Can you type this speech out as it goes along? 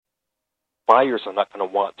buyers are not going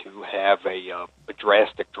to want to have a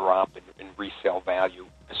drastic drop in resale value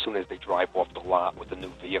as soon as they drive off the lot with a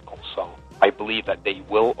new vehicle. So I believe that they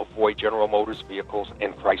will avoid General Motors vehicles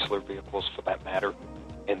and Chrysler vehicles for that matter,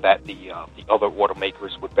 and that the other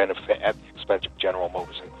automakers would benefit at the expense of General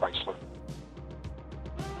Motors and Chrysler.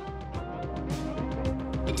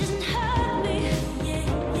 It doesn't hurt me.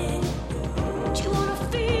 Yeah, yeah. Do you wanna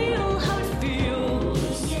feel how it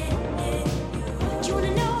feels? Yeah, yeah. Do you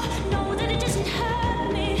wanna know that it doesn't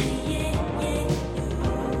hurt me? Yeah, yeah.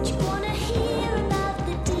 Do you wanna hear about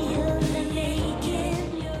the deal they're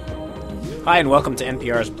making? Hi, and welcome to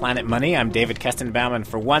NPR's Planet Money. I'm David Kestenbaum, and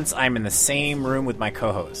for once, I'm in the same room with my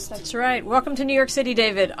co-host. That's right. Welcome to New York City,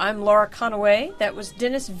 David. I'm Laura Conaway. That was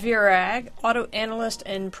Dennis Virag, auto analyst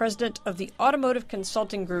and president of the Automotive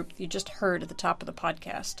Consulting Group you just heard at the top of the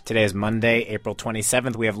podcast. Today is Monday, April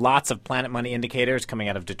 27th. We have lots of Planet Money indicators coming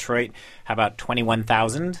out of Detroit. How about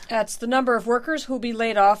 21,000? That's the number of workers who will be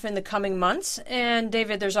laid off in the coming months. And,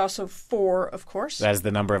 David, there's also 4, of course. That is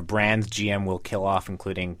the number of brands GM will kill off,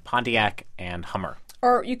 including Pontiac and Hummer.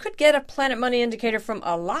 Or you could get a Planet Money indicator from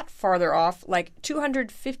a lot farther off, like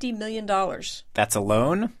 $250 million. That's a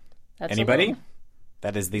loan? That's Anybody? A loan.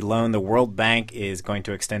 That is the loan the World Bank is going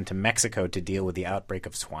to extend to Mexico to deal with the outbreak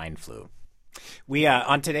of swine flu. We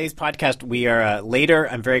on today's podcast, we are later,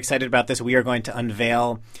 I'm very excited about this, we are going to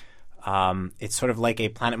unveil, it's sort of like a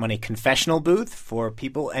Planet Money confessional booth for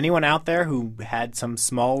people, anyone out there who had some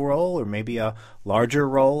small role or maybe a larger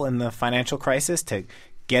role in the financial crisis to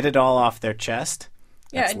get it all off their chest.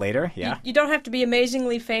 That's later, yeah. You don't have to be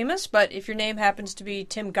amazingly famous, but if your name happens to be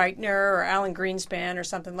Tim Geithner or Alan Greenspan or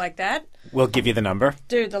something like that, we'll give you the number.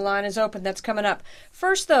 Dude, the line is open. That's coming up.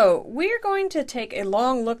 First, though, we're going to take a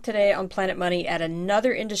long look today on Planet Money at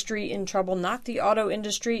another industry in trouble, not the auto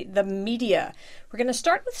industry, the media. We're going to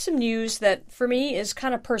start with some news that, for me, is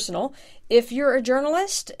kind of personal. If you're a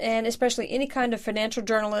journalist, and especially any kind of financial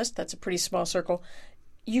journalist, that's a pretty small circle,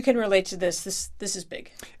 you can relate to this. This is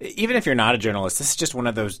big. Even if you're not a journalist, this is just one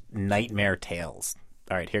of those nightmare tales.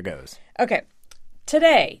 All right, here goes. Okay.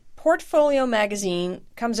 Today, Portfolio Magazine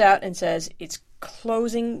comes out and says it's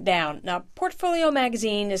closing down. Now, Portfolio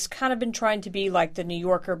Magazine has kind of been trying to be like the New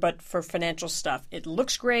Yorker, but for financial stuff. It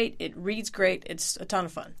looks great. It reads great. It's a ton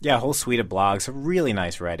of fun. Yeah, a whole suite of blogs. Really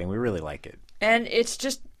nice writing. We really like it. And it's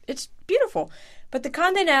beautiful. But the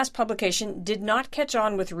Condé Nast publication did not catch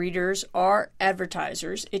on with readers or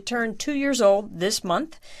advertisers. It turned 2 years old this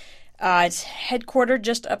month. It's headquartered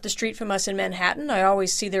just up the street from us in Manhattan. I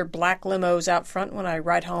always see their black limos out front when I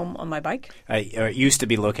ride home on my bike. It used to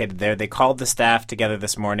be located there. They called the staff together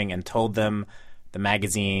this morning and told them the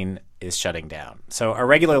magazine is shutting down. So our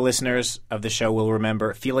regular listeners of the show will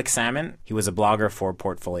remember Felix Salmon. He was a blogger for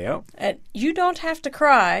Portfolio. And you don't have to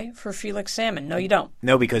cry for Felix Salmon. No, you don't.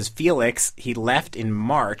 No, because Felix, he left in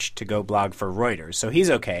March to go blog for Reuters. So he's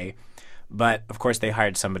okay. But, of course, they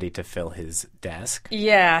hired somebody to fill his desk.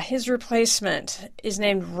 Yeah, his replacement is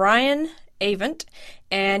named Ryan Avent,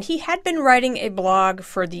 and he had been writing a blog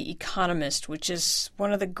for The Economist, which is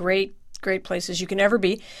one of the great places you can ever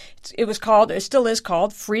be. It still is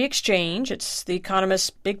called Free Exchange. It's The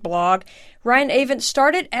Economist's big blog. Ryan Avent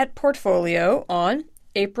started at Portfolio on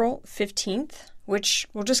April 15th, which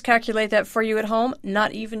we'll just calculate that for you at home,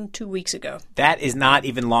 not even 2 weeks ago. That is not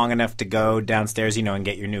even long enough to go downstairs, and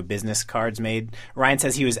get your new business cards made. Ryan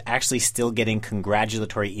says he was actually still getting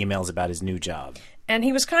congratulatory emails about his new job. And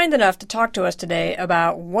he was kind enough to talk to us today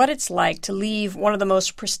about what it's like to leave one of the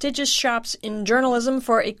most prestigious shops in journalism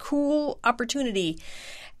for a cool opportunity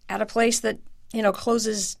at a place that,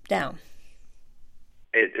 closes down.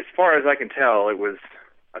 As far as I can tell, it was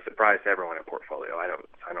a surprise to everyone at Portfolio. I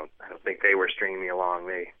don't think they were stringing me along.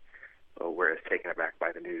 They were as taken aback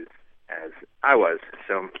by the news as I was.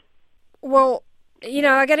 So, well,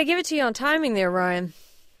 I got to give it to you on timing there, Ryan.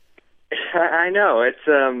 I know it's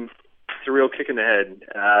a real kick in the head.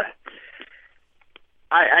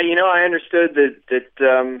 I understood that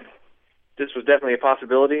this was definitely a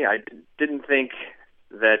possibility. I didn't think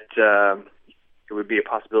that it would be a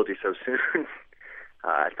possibility so soon.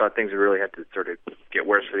 I thought things would really have to sort of get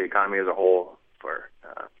worse for the economy as a whole for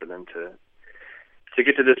them to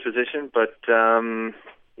get to this position. But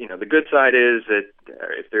the good side is that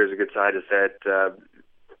if there's a good side is that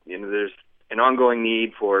there's an ongoing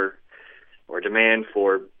need for or demand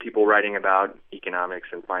for people writing about economics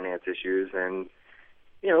and finance issues. And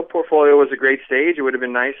Portfolio was a great stage. It would have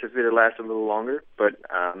been nice if it had lasted a little longer, but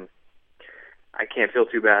I can't feel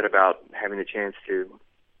too bad about having the chance to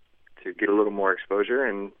get a little more exposure,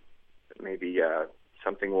 and maybe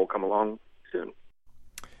something will come along soon.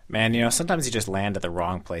 Man, sometimes you just land at the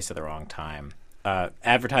wrong place at the wrong time.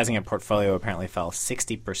 advertising and portfolio apparently fell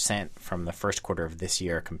 60% from the first quarter of this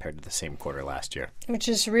year compared to the same quarter last year. Which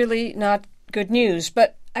is really not good news.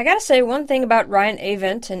 But I got to say one thing about Ryan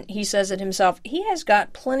Avent, and he says it himself, he has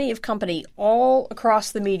got plenty of company all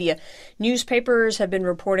across the media. Newspapers have been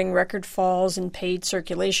reporting record falls in paid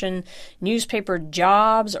circulation. Newspaper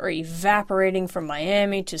jobs are evaporating from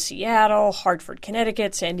Miami to Seattle, Hartford,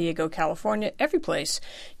 Connecticut, San Diego, California, every place.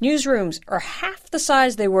 Newsrooms are half the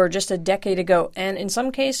size they were just a decade ago, and in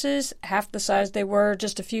some cases, half the size they were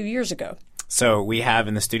just a few years ago. So we have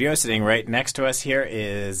in the studio, sitting right next to us here,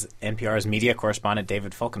 is NPR's media correspondent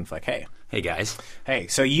David Folkenflik. Hey. Hey, guys. Hey.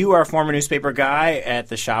 So you are a former newspaper guy at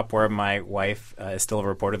the shop where my wife is still a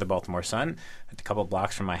reporter, the Baltimore Sun, a couple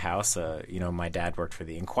blocks from my house. My dad worked for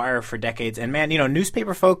the Inquirer for decades. And, man,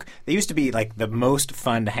 newspaper folk, they used to be, like, the most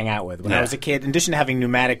fun to hang out with. When I was a kid, in addition to having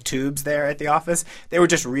pneumatic tubes there at the office, they were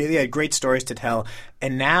just really had great stories to tell.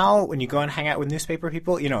 And now when you go and hang out with newspaper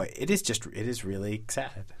people, it is really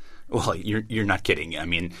sad. Well, you're not kidding. I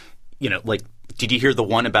mean, did you hear the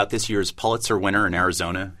one about this year's Pulitzer winner in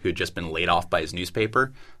Arizona who had just been laid off by his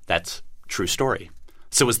newspaper? That's true story.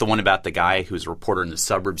 So was the one about the guy who's a reporter in the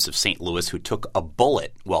suburbs of St. Louis who took a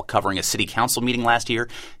bullet while covering a city council meeting last year.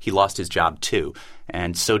 He lost his job, too.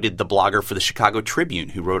 And so did the blogger for the Chicago Tribune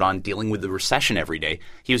who wrote on dealing with the recession every day.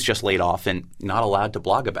 He was just laid off and not allowed to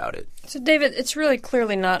blog about it. So, David, it's really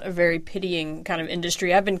clearly not a very pitying kind of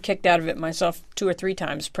industry. I've been kicked out of it myself 2 or 3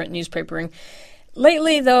 times, print newspapering.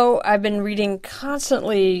 Lately, though, I've been reading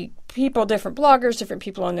constantly different bloggers, different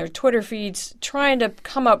people on their Twitter feeds, trying to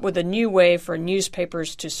come up with a new way for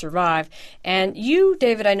newspapers to survive. And you,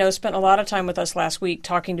 David, I know, spent a lot of time with us last week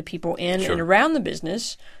talking to people in and around the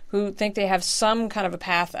business who think they have some kind of a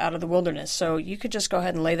path out of the wilderness. So you could just go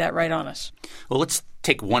ahead and lay that right on us. Well, let's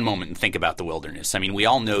take one moment and think about the wilderness. I mean, we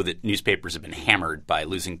all know that newspapers have been hammered by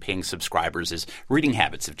losing paying subscribers as reading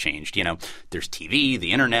habits have changed. There's TV,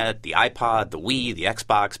 the internet, the iPod, the Wii, the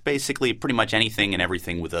Xbox, basically pretty much anything and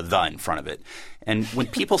everything with a "the" in front of it. And when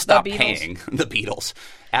people stop paying, the Beatles,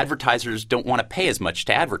 advertisers don't want to pay as much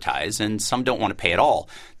to advertise, and some don't want to pay at all.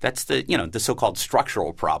 That's the so-called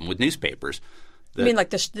structural problem with newspapers. You mean like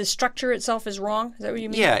the structure itself is wrong? Is that what you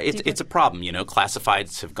mean? Yeah, it's a problem.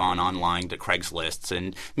 Classifieds have gone online to Craigslist.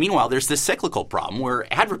 And meanwhile, there's this cyclical problem where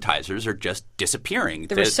advertisers are just disappearing.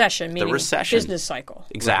 The recession, meaning business cycle.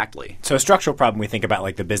 Exactly. Right. So a structural problem, we think about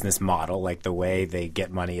like the business model, like the way they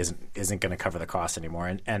get money isn't going to cover the cost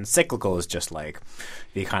anymore. And cyclical is just like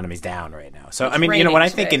the economy's down right now. So, when I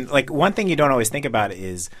think like one thing you don't always think about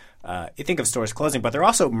is you think of stores closing, but there are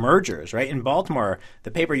also mergers, right? In Baltimore,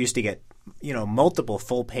 the paper used to get multiple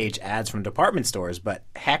full-page ads from department stores, but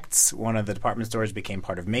Hecht's, one of the department stores, became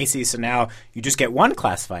part of Macy's, so now you just get one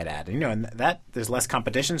classified ad. And that there's less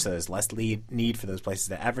competition, so there's less need for those places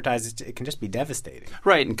to advertise. It can just be devastating.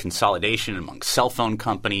 Right, and consolidation among cell phone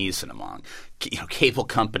companies and among cable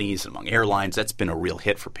companies and among airlines, that's been a real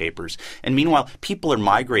hit for papers. And meanwhile, people are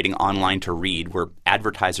migrating online to read where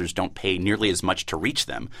advertisers don't pay nearly as much to reach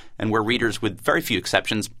them and where readers, with very few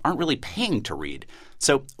exceptions, aren't really paying to read.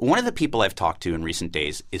 So one of the people I've talked to in recent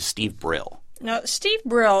days is Steve Brill. Now, Steve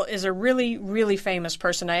Brill is a really, really famous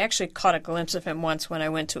person. I actually caught a glimpse of him once when I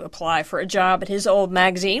went to apply for a job at his old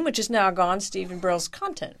magazine, which is now gone, Stephen Brill's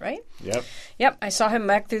Content, right? Yep. I saw him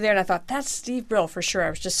back through there, and I thought, that's Steve Brill for sure. I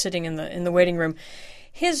was just sitting in the waiting room.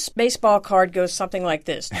 His baseball card goes something like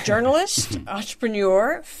this: journalist,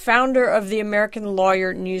 entrepreneur, founder of the American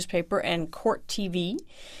Lawyer newspaper and Court TV.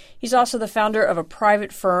 He's also the founder of a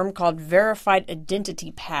private firm called Verified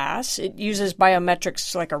Identity Pass. It uses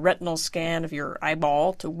biometrics like a retinal scan of your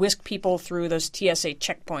eyeball to whisk people through those TSA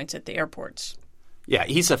checkpoints at the airports. Yeah,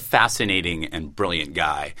 he's a fascinating and brilliant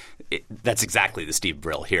guy. That's exactly the Steve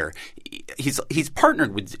Brill here. He's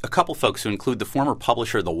partnered with a couple folks who include the former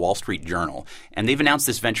publisher of the Wall Street Journal, and they've announced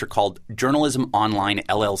this venture called Journalism Online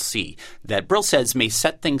LLC that Brill says may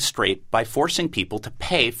set things straight by forcing people to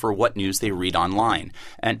pay for what news they read online.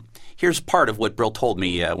 And here's part of what Brill told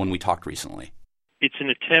me when we talked recently. It's an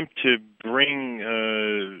attempt to bring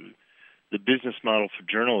the business model for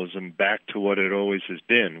journalism back to what it always has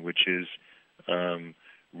been, which is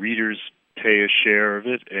readers pay a share of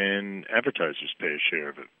it and advertisers pay a share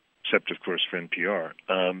of it, except, of course, for NPR.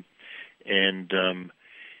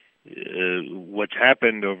 What's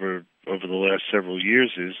happened over the last several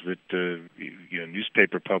years is that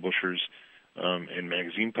newspaper publishers and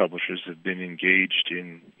magazine publishers have been engaged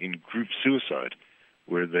in group suicide,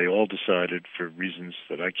 where they all decided, for reasons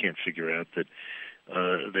that I can't figure out, that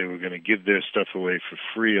they were going to give their stuff away for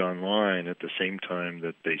free online at the same time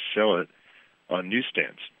that they sell it on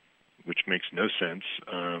newsstands, which makes no sense.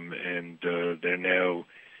 And they're now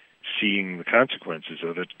seeing the consequences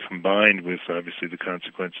of it, combined with obviously the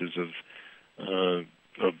consequences of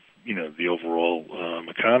the overall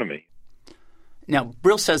economy. Now,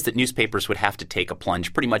 Brill says that newspapers would have to take a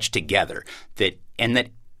plunge pretty much together, that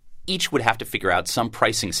each would have to figure out some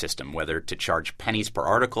pricing system, whether to charge pennies per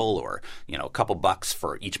article or, a couple bucks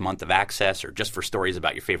for each month of access or just for stories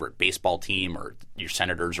about your favorite baseball team or your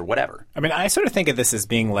senators or whatever. I mean, I sort of think of this as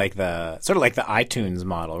being like the iTunes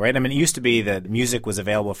model, right? I mean, it used to be that music was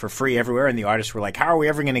available for free everywhere and the artists were like, how are we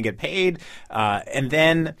ever going to get paid? And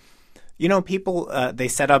then, people, they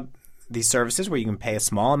set up these services where you can pay a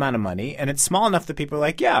small amount of money and it's small enough that people are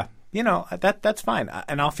like, yeah, that's fine.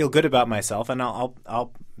 And I'll feel good about myself and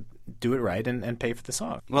I'll do it right and pay for the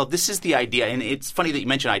song. Well, this is the idea, and it's funny that you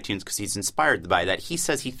mention iTunes because he's inspired by that. He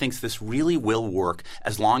says he thinks this really will work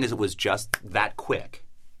as long as it was just that quick.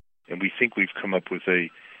 And we think we've come up with a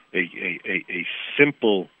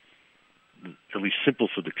simple, at least simple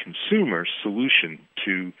for the consumer, solution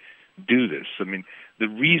to do this. I mean, the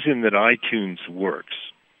reason that iTunes works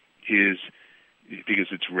is because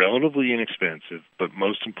it's relatively inexpensive, but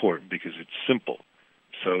most important because it's simple.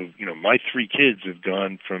 So, my 3 kids have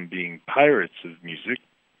gone from being pirates of music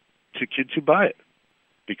to kids who buy it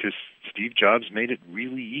because Steve Jobs made it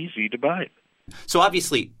really easy to buy it. So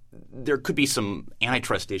obviously, there could be some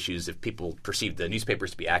antitrust issues if people perceive the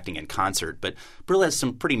newspapers to be acting in concert, but Brill has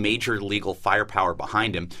some pretty major legal firepower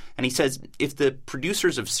behind him, and he says if the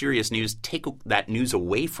producers of serious news take that news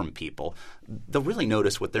away from people, they'll really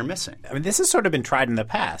notice what they're missing. I mean, this has sort of been tried in the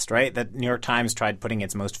past, right? That New York Times tried putting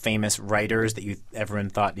its most famous writers that everyone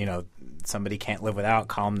thought, somebody can't live without,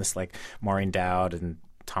 columnists like Maureen Dowd and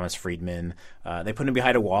Thomas Friedman. They put them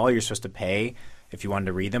behind a wall. You're supposed to pay if you wanted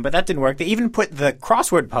to read them, but that didn't work. They even put the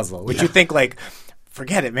crossword puzzle, which you think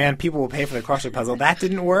forget it, man. People will pay for the crossword puzzle. That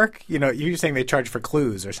didn't work. You're saying they charge for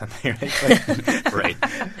clues or something, right? Right.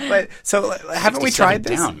 But so haven't we tried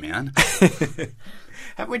this? Down, man.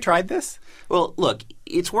 Haven't we tried this? Well, look,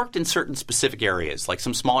 it's worked in certain specific areas, like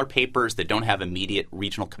some smaller papers that don't have immediate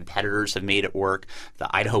regional competitors have made it work.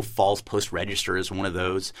 The Idaho Falls Post-Register is one of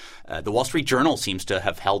those. The Wall Street Journal seems to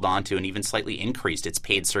have held on to and even slightly increased its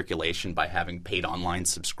paid circulation by having paid online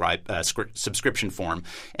subscription form.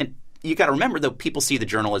 And you got to remember, though, people see the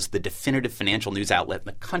Journal as the definitive financial news outlet in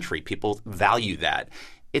the country. People value that.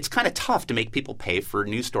 It's kind of tough to make people pay for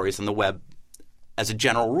news stories on the web. As a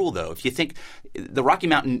general rule, though, if you think the Rocky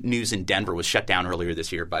Mountain News in Denver was shut down earlier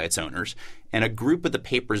this year by its owners, and a group of the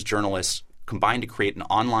paper's journalists combined to create an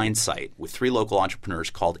online site with 3 local entrepreneurs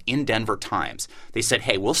called In Denver Times. They said,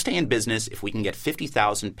 hey, we'll stay in business if we can get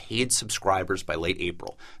 50,000 paid subscribers by late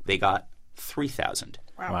April. They got 3,000.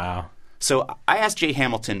 Wow. So I asked Jay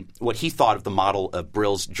Hamilton what he thought of the model of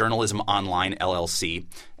Brill's Journalism Online LLC.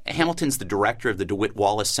 Hamilton's the director of the DeWitt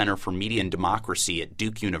Wallace Center for Media and Democracy at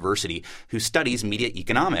Duke University, who studies media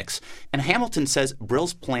economics. And Hamilton says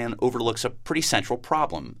Brill's plan overlooks a pretty central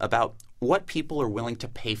problem about what people are willing to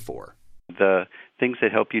pay for. The things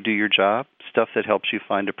that help you do your job, stuff that helps you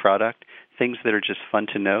find a product, things that are just fun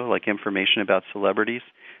to know, like information about celebrities,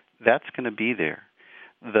 that's going to be there.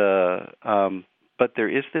 But there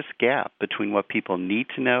is this gap between what people need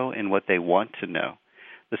to know and what they want to know.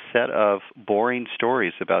 The set of boring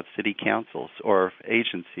stories about city councils or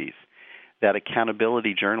agencies, that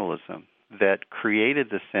accountability journalism that created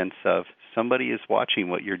the sense of somebody is watching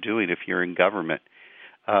what you're doing if you're in government,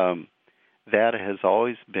 that has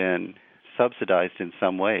always been subsidized in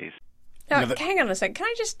some ways. Now, hang on a second. Can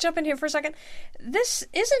I just jump in here for a second? This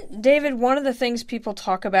isn't, David, one of the things people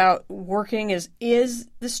talk about working is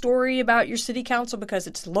the story about your city council because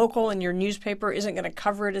it's local and your newspaper isn't going to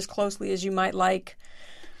cover it as closely as you might like.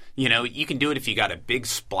 You can do it if you got a big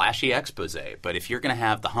splashy expose, but if you're going to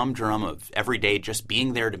have the humdrum of every day just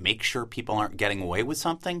being there to make sure people aren't getting away with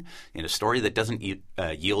something in a story that doesn't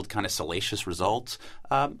yield kind of salacious results,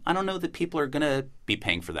 I don't know that people are going to be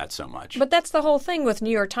paying for that so much. But that's the whole thing with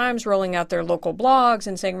New York Times rolling out their local blogs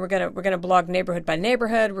and saying we're going to blog neighborhood by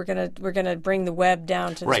neighborhood. We're going to bring the web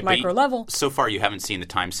down to this micro level. So far, you haven't seen the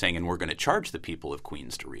Times saying, "And we're going to charge the people of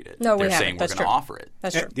Queens to read it." No, They're we haven't. saying That's we're going to offer it.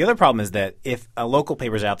 That's true. The other problem is that if a local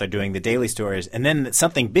paper's out there doing the daily stories, and then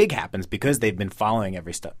something big happens because they've been following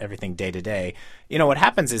everything day to day, what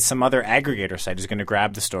happens is some other aggregator site is going to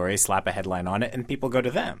grab the story, slap a headline on it, and people go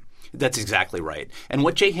to them. That's exactly right. And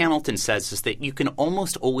what Jay Hamilton says is that you can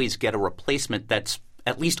almost always get a replacement that's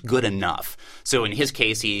at least good enough. So in his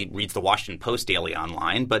case, he reads the Washington Post daily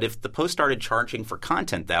online, but if the Post started charging for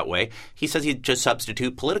content that way, he says he'd just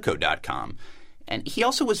substitute Politico.com. And he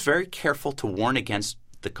also was very careful to warn against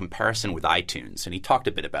the comparison with iTunes, and he talked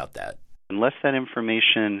a bit about that. Unless that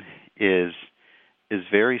information is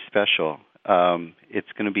very special,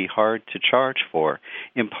 it's going to be hard to charge for,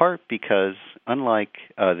 in part because, unlike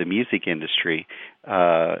the music industry,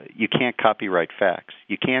 you can't copyright facts.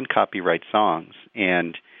 You can copyright songs,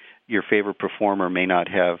 and your favorite performer may not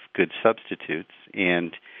have good substitutes,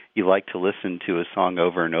 and you like to listen to a song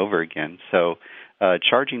over and over again. So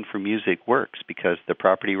charging for music works because the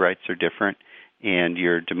property rights are different and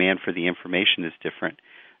your demand for the information is different.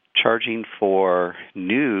 Charging for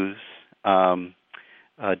news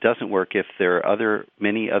doesn't work if there are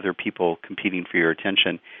many other people competing for your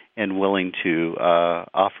attention and willing to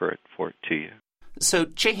offer it to you. So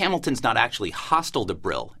Jay Hamilton's not actually hostile to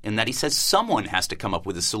Brill in that he says someone has to come up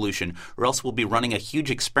with a solution or else we'll be running a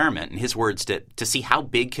huge experiment, in his words, to see how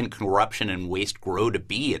big can corruption and waste grow to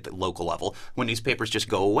be at the local level when newspapers just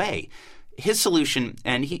go away. His solution,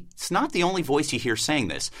 and he's not the only voice you hear saying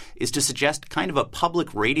this, is to suggest kind of a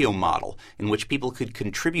public radio model in which people could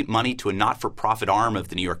contribute money to a not-for-profit arm of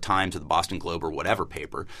the New York Times or the Boston Globe or whatever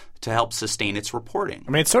paper to help sustain its reporting.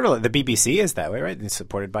 I mean, it's sort of like the BBC is that way, right? It's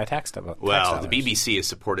supported by tax dollars. Well, the BBC is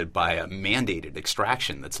supported by a mandated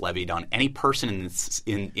extraction that's levied on any person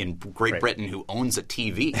in Great Britain who owns a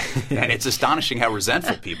TV. And it's astonishing how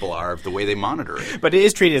resentful people are of the way they monitor it. But it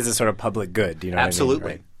is treated as a sort of public good, you know Absolutely. what I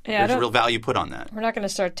mean? Right? Yeah, There's real value put on that. We're not going to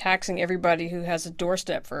start taxing everybody who has a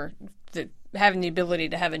doorstep for having the ability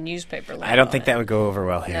to have a newspaper. I don't think that would go over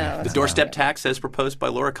well here. No, the doorstep tax as proposed by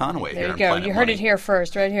Laura Conaway. There here you on go. Planet You heard Money. it here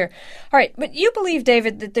first, right here. All right, but you believe,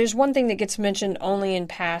 David, that there's one thing that gets mentioned only in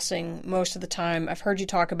passing most of the time. I've heard you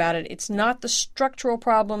talk about it. It's not the structural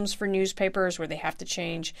problems for newspapers where they have to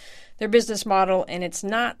change their business model, and it's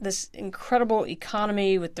not this incredible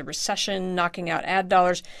economy with the recession knocking out ad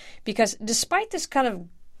dollars, because despite this kind of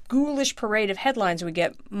ghoulish parade of headlines we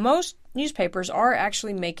get, most newspapers are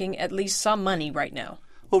actually making at least some money right now.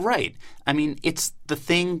 Well, right. I mean, it's the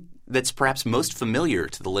thing that's perhaps most familiar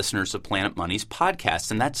to the listeners of Planet Money's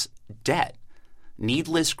podcast, and that's debt.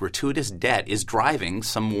 Needless, gratuitous debt is driving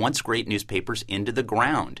some once great newspapers into the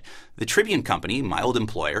ground. The Tribune Company, my old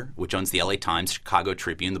employer, which owns the LA Times, Chicago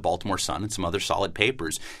Tribune, the Baltimore Sun, and some other solid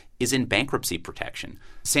papers, is in bankruptcy protection.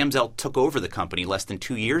 Sam Zell took over the company less than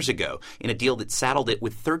 2 years ago in a deal that saddled it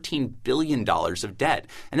with $13 billion of debt.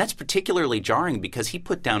 And that's particularly jarring because he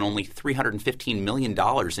put down only $315 million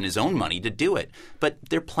in his own money to do it. But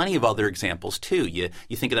there are plenty of other examples, too. You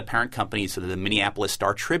think of the parent companies of the Minneapolis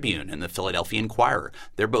Star-Tribune and the Philadelphia Inquirer.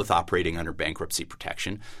 They're both operating under bankruptcy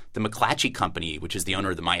protection. The McClatchy Company, which is the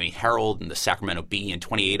owner of the Miami Herald and the Sacramento Bee and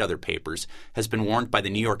 28 other papers, has been warned by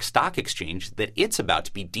the New York Stock Exchange that it's about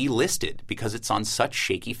to be delisted because it's on such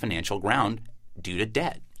shaky financial ground due to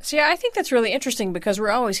debt. See, I think that's really interesting because we're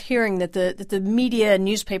always hearing that the media and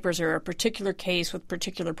newspapers are a particular case with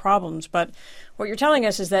particular problems. But what you're telling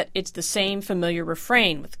us is that it's the same familiar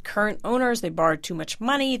refrain. With current owners, they borrowed too much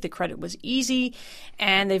money, the credit was easy,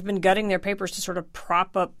 and they've been gutting their papers to sort of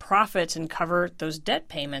prop up profits and cover those debt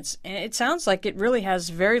payments. And it sounds like it really has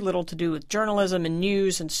very little to do with journalism and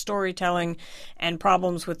news and storytelling and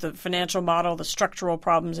problems with the financial model, the structural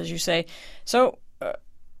problems, as you say. So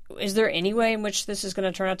is there any way in which this is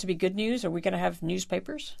going to turn out to be good news? Are we going to have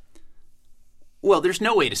newspapers? Well, there's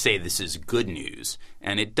no way to say this is good news,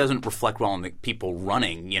 and it doesn't reflect well on the people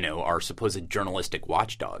running, our supposed journalistic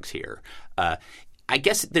watchdogs here. I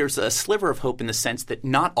guess there's a sliver of hope in the sense that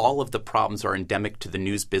not all of the problems are endemic to the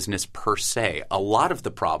news business per se. A lot of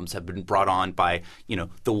the problems have been brought on by,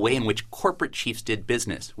 the way in which corporate chiefs did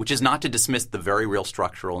business, which is not to dismiss the very real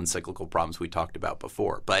structural and cyclical problems we talked about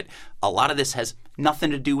before. But a lot of this has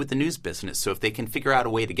nothing to do with the news business. So if they can figure out a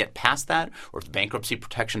way to get past that, or if bankruptcy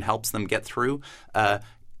protection helps them get through,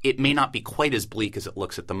 it may not be quite as bleak as it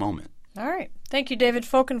looks at the moment. All right. Thank you, David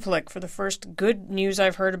Folkenflik, for the first good news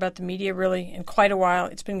I've heard about the media really in quite a while.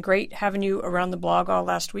 It's been great having you around the blog all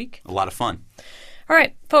last week. A lot of fun. All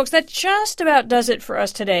right, folks, that just about does it for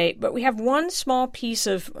us today. But we have one small piece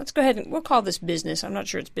of, let's go ahead and we'll call this business. I'm not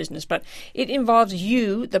sure it's business, but it involves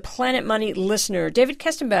you, the Planet Money listener. David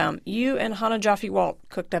Kestenbaum, you and Hannah Jaffe-Walt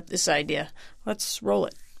cooked up this idea. Let's roll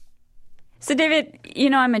it. So, David,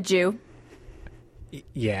 I'm a Jew.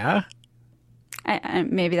 Yeah? I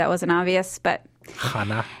maybe that wasn't obvious, but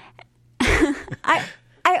Hannah. I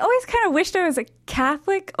always kind of wished I was a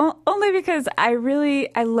Catholic, only because I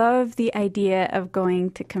love the idea of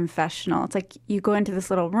going to confessional. It's like you go into this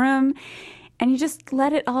little room and you just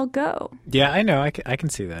let it all go. Yeah, I know. I can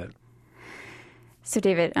see that. So,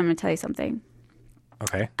 David, I'm going to tell you something.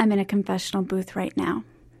 Okay. I'm in a confessional booth right now.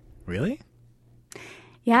 Really?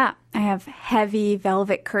 Yeah, I have heavy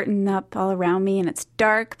velvet curtain up all around me, and it's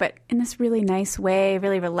dark, but in this really nice way,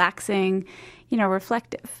 really relaxing,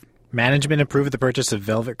 reflective. Management approved the purchase of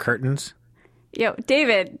velvet curtains? Yo,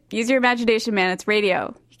 David, use your imagination, man. It's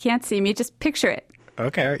radio. You can't see me. Just picture it.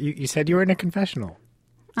 Okay, you said you were in a confessional.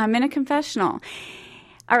 I'm in a confessional.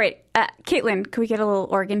 All right. Caitlin, can we get a little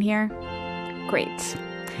organ here? Great.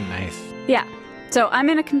 Nice. Yeah. So I'm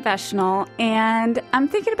in a confessional, and I'm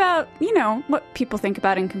thinking about, what people think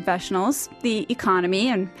about in confessionals, the economy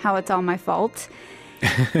and how it's all my fault.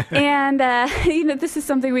 And, this is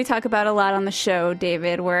something we talk about a lot on the show,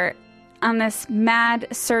 David. We're on this mad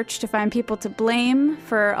search to find people to blame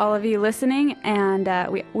for all of you listening, and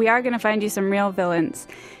we are going to find you some real villains.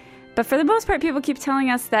 But for the most part, people keep telling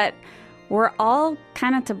us that we're all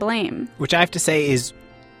kind of to blame. Which I have to say is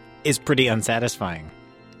pretty unsatisfying.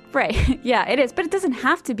 Right. Yeah, it is. But it doesn't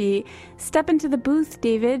have to be. Step into the booth,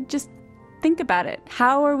 David. Just think about it.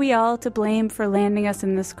 How are we all to blame for landing us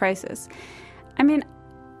in this crisis? I mean,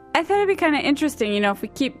 I thought it'd be kind of interesting, if we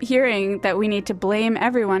keep hearing that we need to blame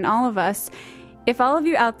everyone, all of us. If all of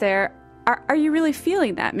you out there, are you really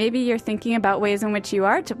feeling that? Maybe you're thinking about ways in which you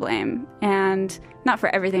are to blame. And not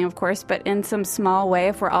for everything, of course, but in some small way,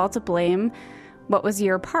 if we're all to blame, what was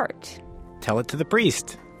your part? Tell it to the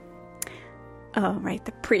priest. Oh, right,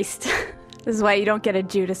 the priest. This is why you don't get a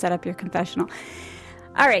Jew to set up your confessional.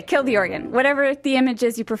 All right, kill the organ. Whatever the image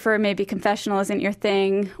is you prefer, maybe confessional isn't your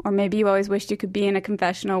thing, or maybe you always wished you could be in a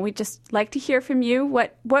confessional. We'd just like to hear from you.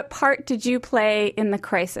 What part did you play in the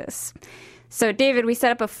crisis? So, David, we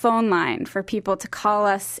set up a phone line for people to call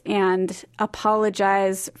us and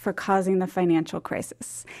apologize for causing the financial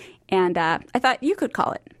crisis. And I thought you could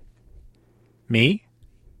call it. Me?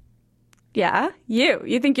 Yeah, you.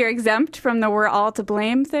 You think you're exempt from the we're all to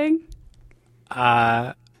blame thing?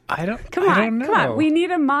 I don't know. Come on. We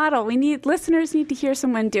need a model. Listeners need to hear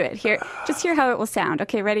someone do it. Here, just hear how it will sound.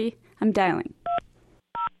 Okay, ready? I'm dialing.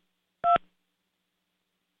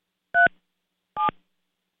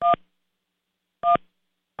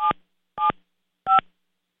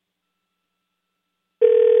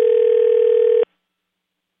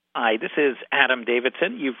 Hi, this is Adam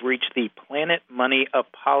Davidson. You've reached the Planet Money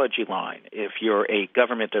Apology Line. If you're a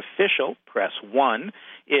government official, press 1.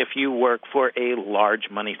 If you work for a large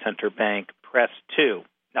money center bank, press 2.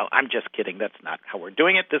 No, I'm just kidding. That's not how we're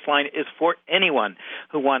doing it. This line is for anyone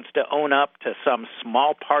who wants to own up to some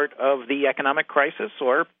small part of the economic crisis,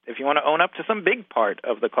 or if you want to own up to some big part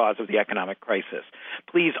of the cause of the economic crisis.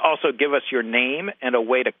 Please also give us your name and a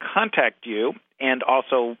way to contact you, and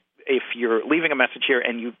also if you're leaving a message here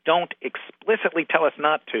and you don't explicitly tell us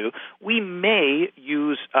not to, we may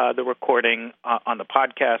use the recording on the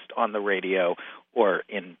podcast, on the radio, or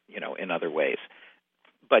in other ways.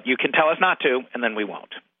 But you can tell us not to, and then we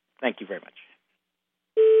won't. Thank you very much.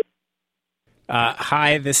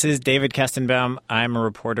 Hi, this is David Kestenbaum. I'm a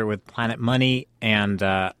reporter with Planet Money, and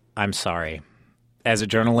I'm sorry. As a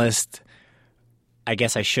journalist, I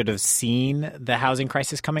guess I should have seen the housing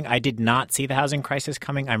crisis coming. I did not see the housing crisis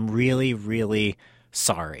coming. I'm really, really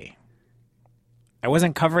sorry. I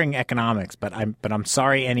wasn't covering economics, but I'm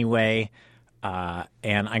sorry anyway.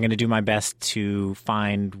 And I'm going to do my best to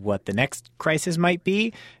find what the next crisis might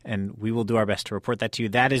be, and we will do our best to report that to you.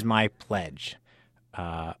 That is my pledge.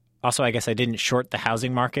 Also, I guess I didn't short the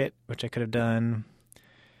housing market, which I could have done.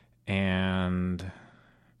 And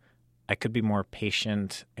I could be more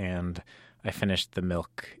patient, and I finished the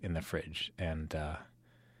milk in the fridge, and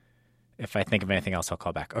if I think of anything else, I'll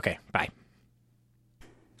call back. Okay, bye.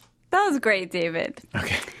 That was great, David.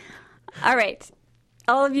 Okay. All right.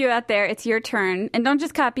 All of you out there, it's your turn. And don't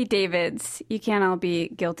just copy David's. You can't all be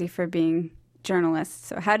guilty for being journalists.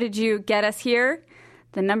 So how did you get us here?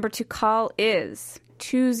 The number to call is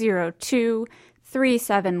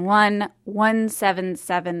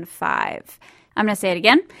 202-371-1775. I'm going to say it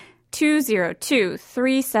again.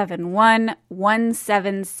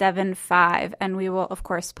 202-371-1775. And we will, of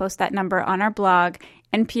course, post that number on our blog,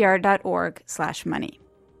 npr.org/money.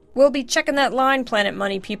 We'll be checking that line, Planet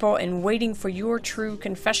Money people, and waiting for your true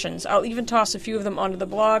confessions. I'll even toss a few of them onto the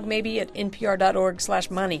blog, maybe at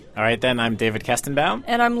npr.org/money. All right, then. I'm David Kestenbaum.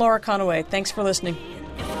 And I'm Laura Conaway. Thanks for listening.